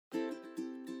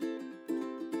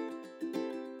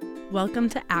Welcome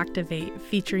to Activate,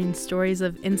 featuring stories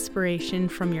of inspiration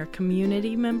from your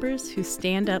community members who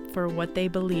stand up for what they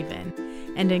believe in,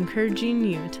 and encouraging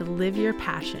you to live your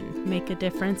passion, make a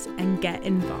difference, and get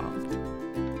involved.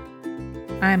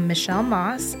 I'm Michelle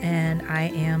Moss, and I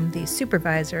am the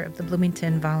supervisor of the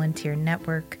Bloomington Volunteer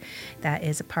Network that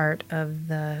is a part of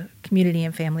the Community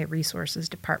and Family Resources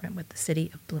Department with the City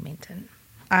of Bloomington.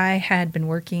 I had been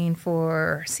working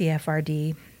for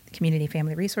CFRD, Community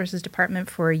Family Resources Department,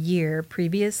 for a year.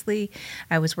 Previously,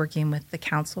 I was working with the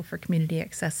Council for Community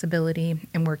Accessibility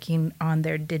and working on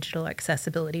their digital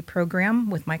accessibility program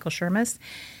with Michael Shermis.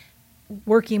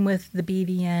 Working with the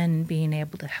BVN and being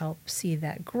able to help see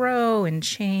that grow and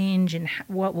change and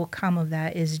what will come of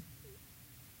that is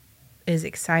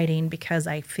exciting, because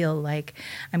I feel like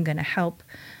I'm going to help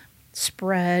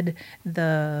spread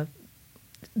the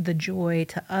joy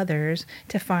to others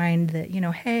to find that,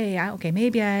 hey,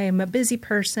 maybe I'm a busy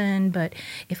person, but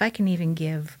if I can even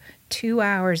give 2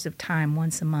 hours of time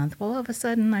once a month, well, all of a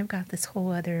sudden I've got this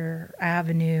whole other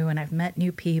avenue, and I've met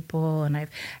new people, and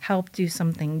I've helped do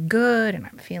something good, and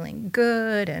I'm feeling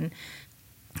good. And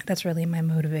that's really my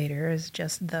motivator, is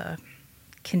just the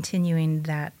continuing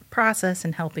that process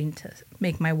and helping to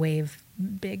make my wave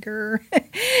bigger,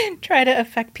 try to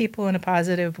affect people in a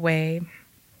positive way.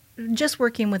 Just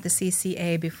working with the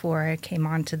CCA before I came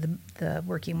on to the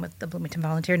working with the Bloomington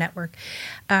Volunteer Network,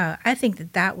 I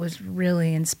think that was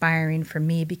really inspiring for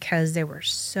me, because there were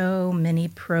so many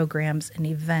programs and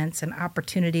events and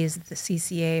opportunities that the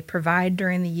CCA provide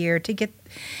during the year to get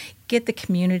the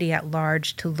community at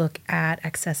large to look at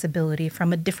accessibility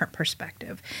from a different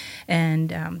perspective. And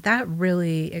that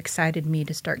really excited me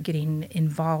to start getting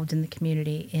involved in the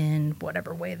community in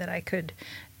whatever way that I could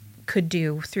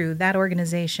do through that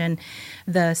organization.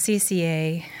 The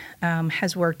CCA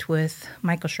has worked with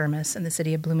Michael Shermis and the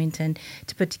City of Bloomington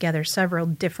to put together several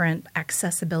different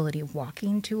accessibility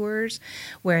walking tours,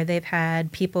 where they've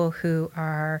had people who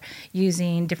are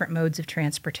using different modes of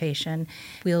transportation,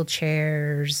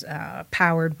 wheelchairs,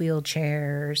 powered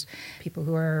wheelchairs, people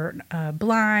who are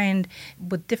blind,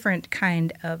 with different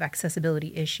kind of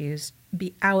accessibility issues,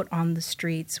 be out on the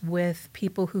streets with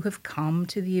people who have come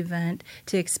to the event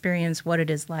to experience what it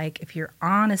is like if you're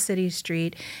on a city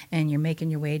street and you're making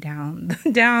your way down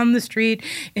the street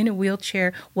in a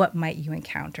wheelchair. What might you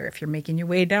encounter? If you're making your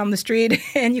way down the street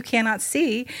and you cannot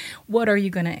see, what are you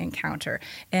going to encounter?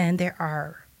 And there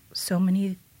are so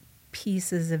many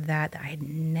pieces of that I had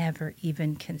never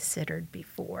even considered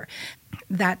before.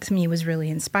 That to me was really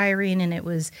inspiring, and it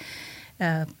was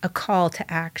a call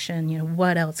to action.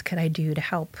 What else could I do to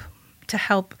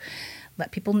help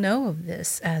let people know of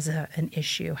this as an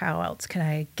issue? How else can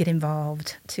I get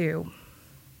involved to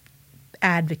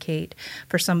advocate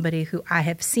for somebody who I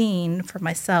have seen for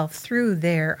myself through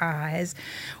their eyes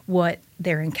what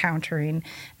they're encountering,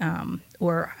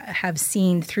 or have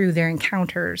seen through their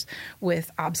encounters with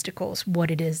obstacles,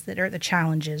 what it is that are the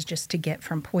challenges just to get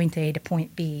from point A to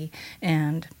point B.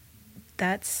 And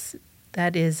it's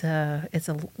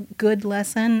a good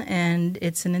lesson, and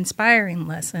it's an inspiring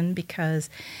lesson, because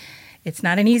it's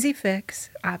not an easy fix.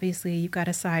 Obviously, you've got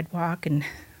a sidewalk and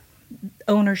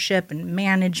ownership and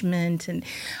management and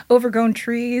overgrown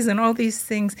trees and all these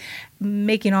things,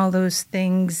 making all those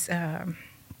things,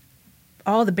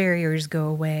 all the barriers go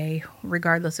away,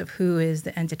 regardless of who is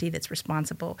the entity that's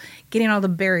responsible. Getting all the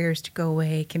barriers to go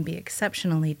away can be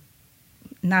exceptionally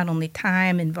not only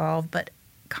time involved, but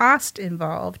cost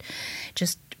involved.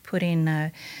 Just putting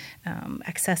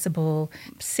accessible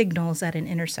signals at an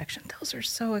intersection, those are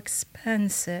so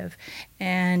expensive,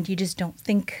 and you just don't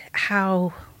think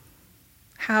how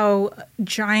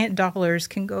giant dollars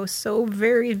can go so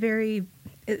very, very,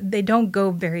 they don't go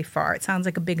very far. It sounds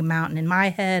like a big amount, and in my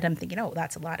head I'm thinking, oh,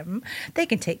 that's a lot of them. They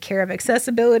can take care of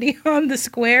accessibility on the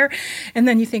square. And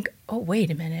then you think, oh, wait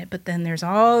a minute, but then there's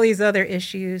all these other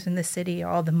issues in the city.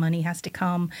 All the money has to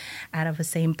come out of the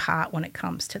same pot when it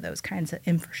comes to those kinds of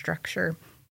infrastructure.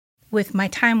 With my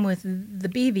time with the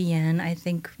BVN, I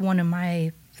think one of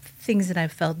my things that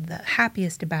I've felt the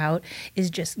happiest about is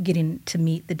just getting to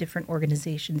meet the different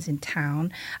organizations in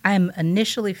town. I'm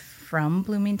initially from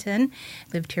Bloomington,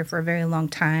 lived here for a very long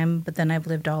time, but then I've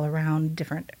lived all around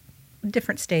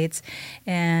different states.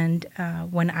 And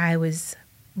when I was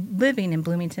living in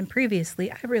Bloomington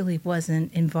previously, I really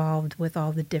wasn't involved with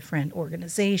all the different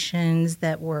organizations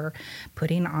that were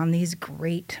putting on these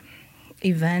great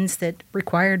events that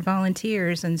required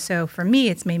volunteers. And so for me,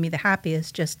 it's made me the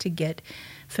happiest just to get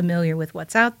familiar with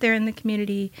what's out there in the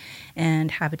community and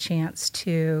have a chance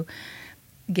to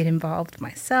get involved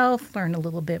myself, learn a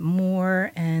little bit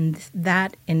more. And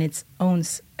that in its own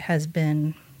has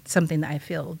been something that I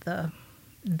feel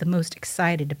the most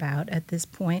excited about at this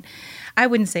point. I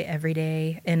wouldn't say every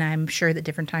day, and I'm sure that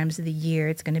different times of the year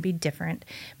it's going to be different,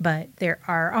 but there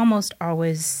are almost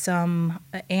always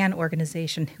an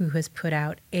organization who has put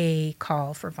out a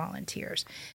call for volunteers.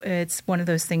 It's one of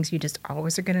those things you just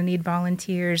always are going to need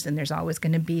volunteers, and there's always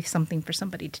going to be something for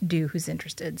somebody to do who's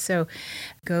interested. So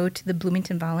go to the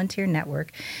Bloomington Volunteer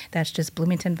Network. That's just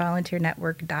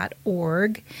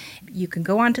bloomingtonvolunteernetwork.org. You can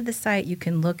go onto the site, you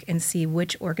can look and see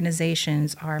which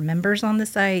organizations are members on the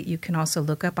site. You can also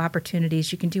look up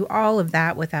opportunities. You can do all of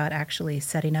that without actually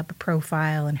setting up a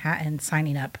profile and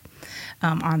signing up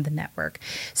on the network.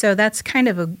 So that's kind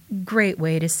of a great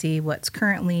way to see what's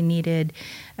currently needed.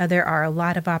 There are a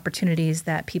lot of opportunities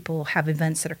that people have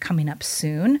events that are coming up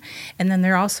soon. And then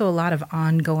there are also a lot of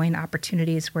ongoing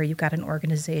opportunities where you've got an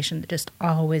organization that just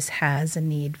always has a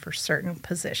need for certain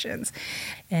positions.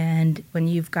 And when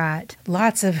you've got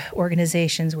lots of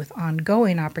organizations with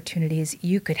ongoing opportunities,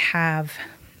 you could have,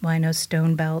 well, I know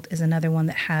Stone Belt is another one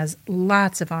that has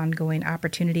lots of ongoing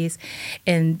opportunities,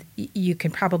 and you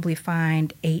can probably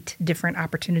find 8 different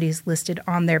opportunities listed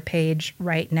on their page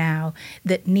right now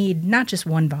that need not just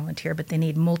one volunteer, but they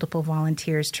need multiple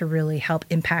volunteers to really help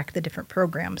impact the different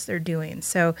programs they're doing.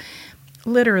 So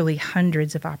literally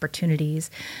hundreds of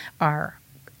opportunities are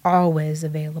always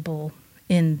available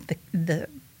in the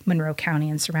Monroe County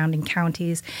and surrounding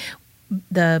counties.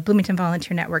 The Bloomington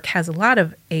Volunteer Network has a lot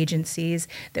of agencies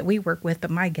that we work with, but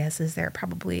my guess is there are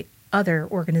probably other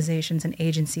organizations and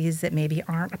agencies that maybe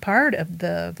aren't a part of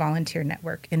the volunteer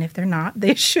network. And if they're not,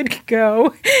 they should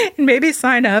go and maybe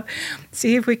sign up,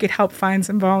 see if we could help find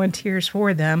some volunteers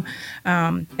for them.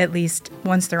 At least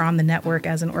once they're on the network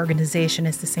as an organization,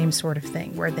 it's the same sort of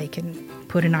thing where they can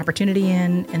put an opportunity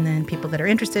in, and then people that are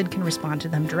interested can respond to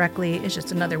them directly. It's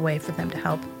just another way for them to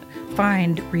help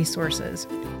find resources.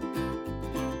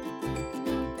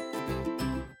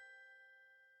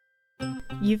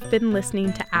 You've been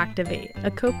listening to Activate,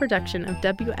 a co-production of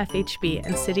WFHB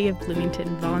and City of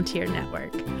Bloomington Volunteer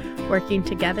Network, working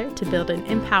together to build an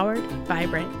empowered,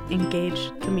 vibrant,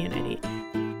 engaged community.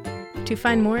 To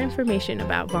find more information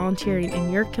about volunteering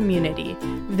in your community,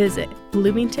 visit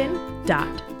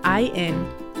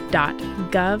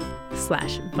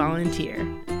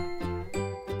bloomington.in.gov/volunteer.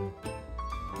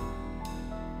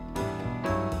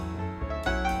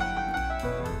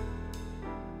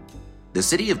 The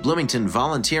City of Bloomington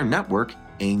Volunteer Network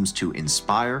aims to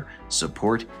inspire,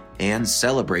 support, and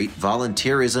celebrate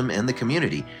volunteerism in the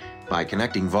community by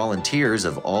connecting volunteers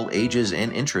of all ages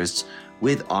and interests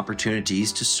with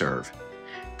opportunities to serve.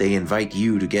 They invite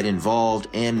you to get involved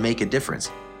and make a difference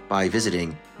by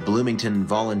visiting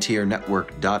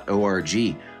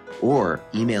bloomingtonvolunteernetwork.org or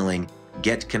emailing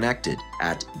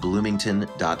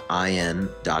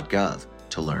getconnected@bloomington.in.gov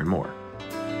to learn more.